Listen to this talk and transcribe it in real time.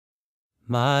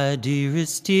My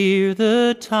dearest dear,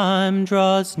 the time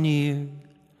draws near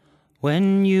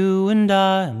when you and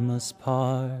I must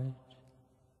part,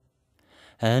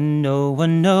 and no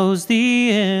one knows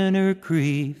the inner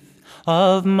grief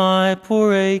of my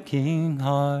poor aching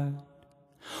heart,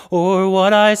 or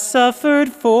what I suffered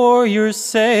for your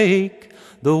sake,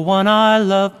 the one I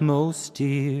love most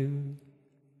dear.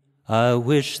 I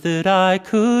wish that I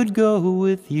could go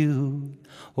with you,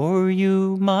 or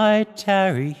you might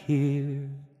tarry here.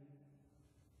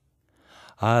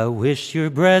 I wish your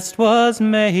breast was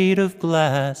made of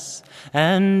glass,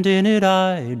 and in it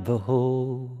I'd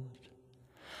behold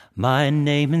my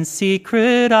name in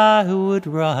secret I would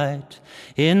write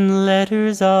in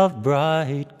letters of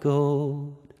bright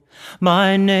gold.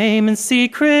 My name in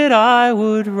secret I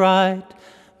would write,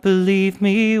 believe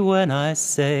me when I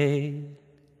say,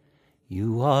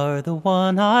 you are the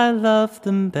one I love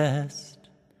the best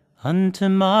unto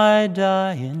my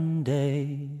dying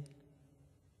day.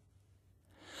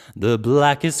 The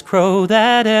blackest crow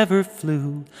that ever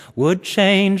flew would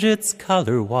change its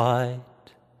color white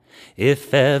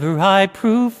if ever I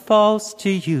prove false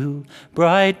to you.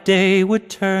 Bright day would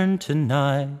turn to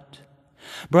night,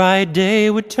 bright day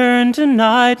would turn to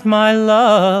night, my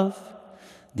love.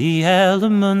 The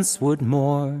elements would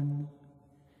mourn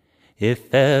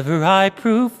if ever I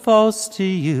prove false to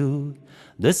you.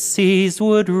 The seas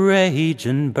would rage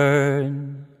and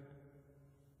burn.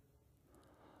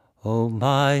 Oh,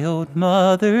 my old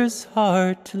mother's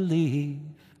hard to leave,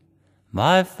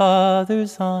 my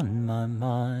father's on my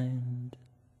mind.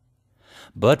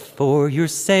 But for your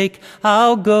sake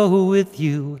I'll go with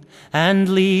you and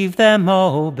leave them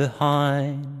all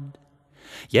behind.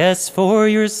 Yes, for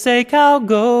your sake I'll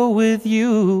go with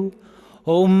you.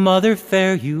 Oh, mother,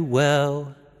 fare you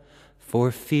well,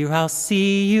 for fear I'll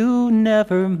see you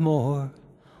never more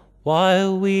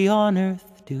while we on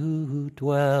earth do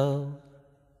dwell.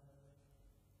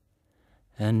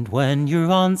 And when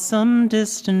you're on some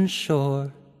distant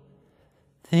shore,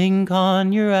 think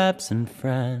on your absent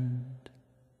friend.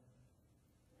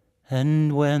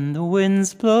 And when the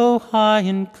winds blow high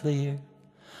and clear,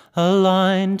 a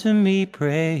line to me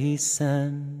pray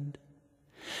send.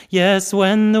 Yes,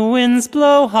 when the winds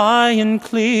blow high and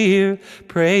clear,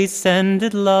 pray send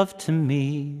it, love, to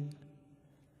me,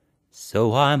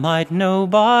 so I might know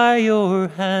by your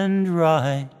hand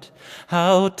write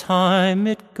how time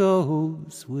it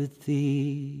goes with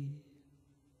thee.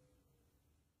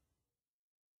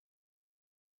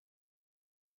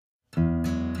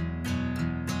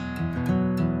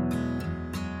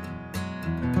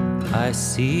 I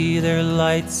see their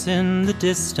lights in the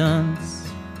distance,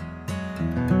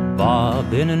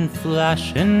 bobbing and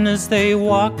flashing as they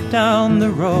walk down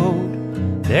the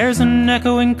road. There's an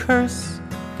echoing curse,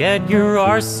 get your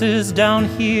arses down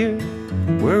here,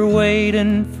 we're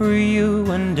waiting for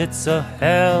you and it's a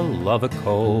hell of a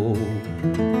cold.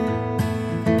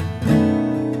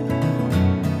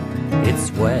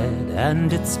 It's wet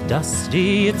and it's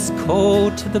dusty, it's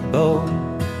cold to the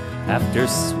bone, after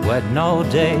sweating all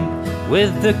day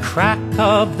with the crack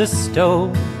of the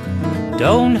stove.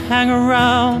 Don't hang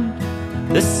around,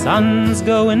 the sun's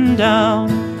going down,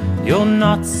 you'll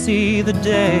not see the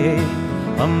day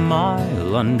a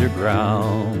mile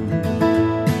underground.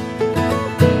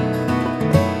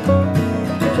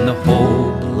 And the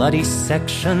whole bloody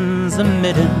section's a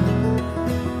midden,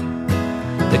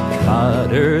 the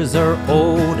cutters are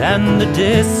old and the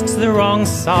discs the wrong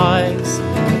size,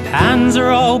 the pans are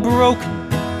all broken,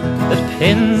 the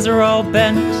pins are all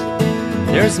bent.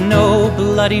 There's no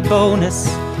bloody bonus,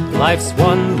 life's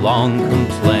one long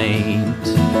complaint.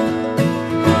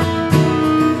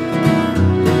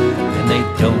 And they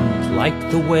don't like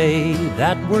the way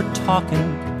that we're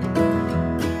talking.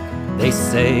 They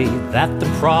say that the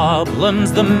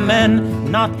problem's the men,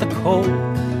 not the coal.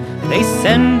 They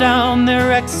send down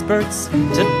their experts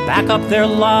to back up their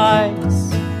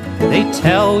lies. They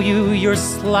tell you you're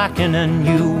slacking and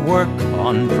you work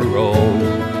on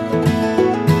parole.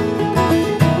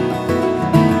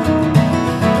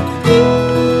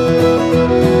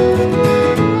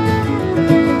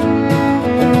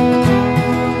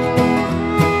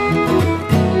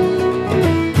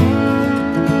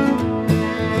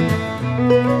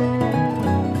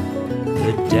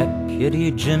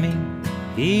 Deputy Jimmy,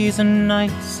 he's a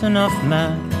nice enough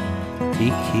man.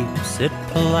 He keeps it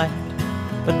polite,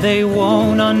 but they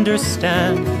won't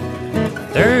understand.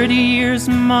 30 years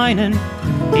mining,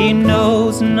 he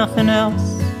knows nothing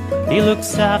else. He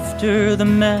looks after the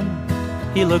men,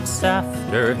 he looks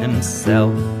after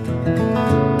himself.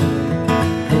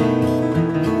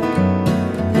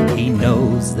 He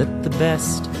knows that the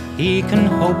best he can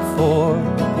hope for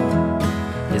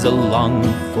is a lung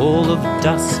full of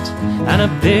dust and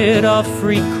a bit of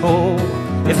free coal.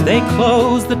 If they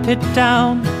close the pit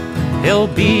down, he'll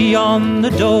be on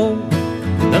the dole.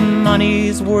 The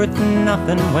money's worth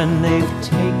nothing when they've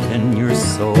taken your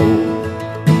soul.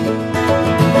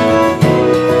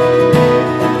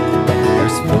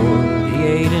 There's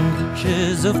 48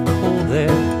 inches of coal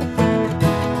there,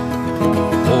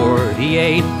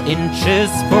 48 inches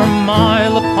for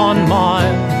mile upon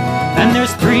mile, and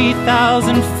there's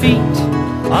 3,000 feet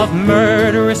of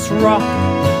murderous rock.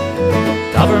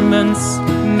 Governments,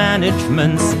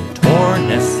 managements,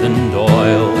 torness and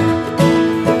oil.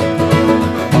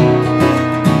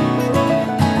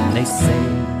 And they say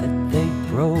that they've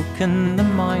broken the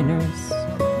miners,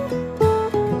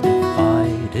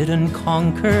 divided and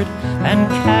conquered and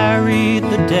carried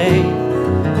the day.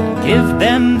 Give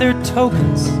them their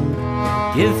tokens,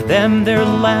 give them their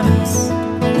lamps,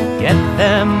 get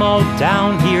them all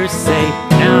down here, say,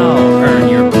 now earn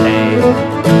your pay.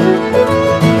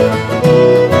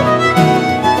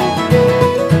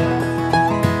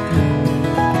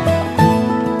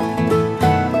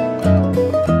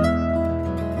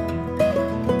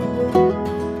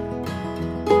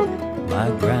 My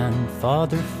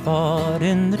grandfather fought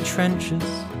in the trenches.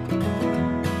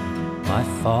 My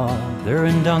father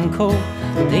and uncle,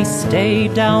 they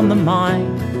stayed down the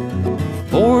mine.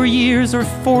 4 years or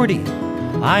 40,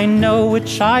 I know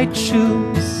which I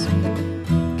choose.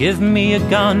 Give me a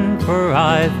gun, for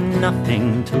I've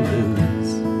nothing to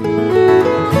lose.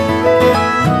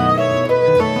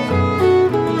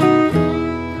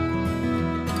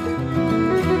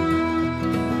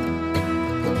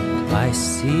 I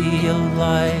see a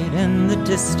light in the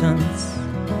distance,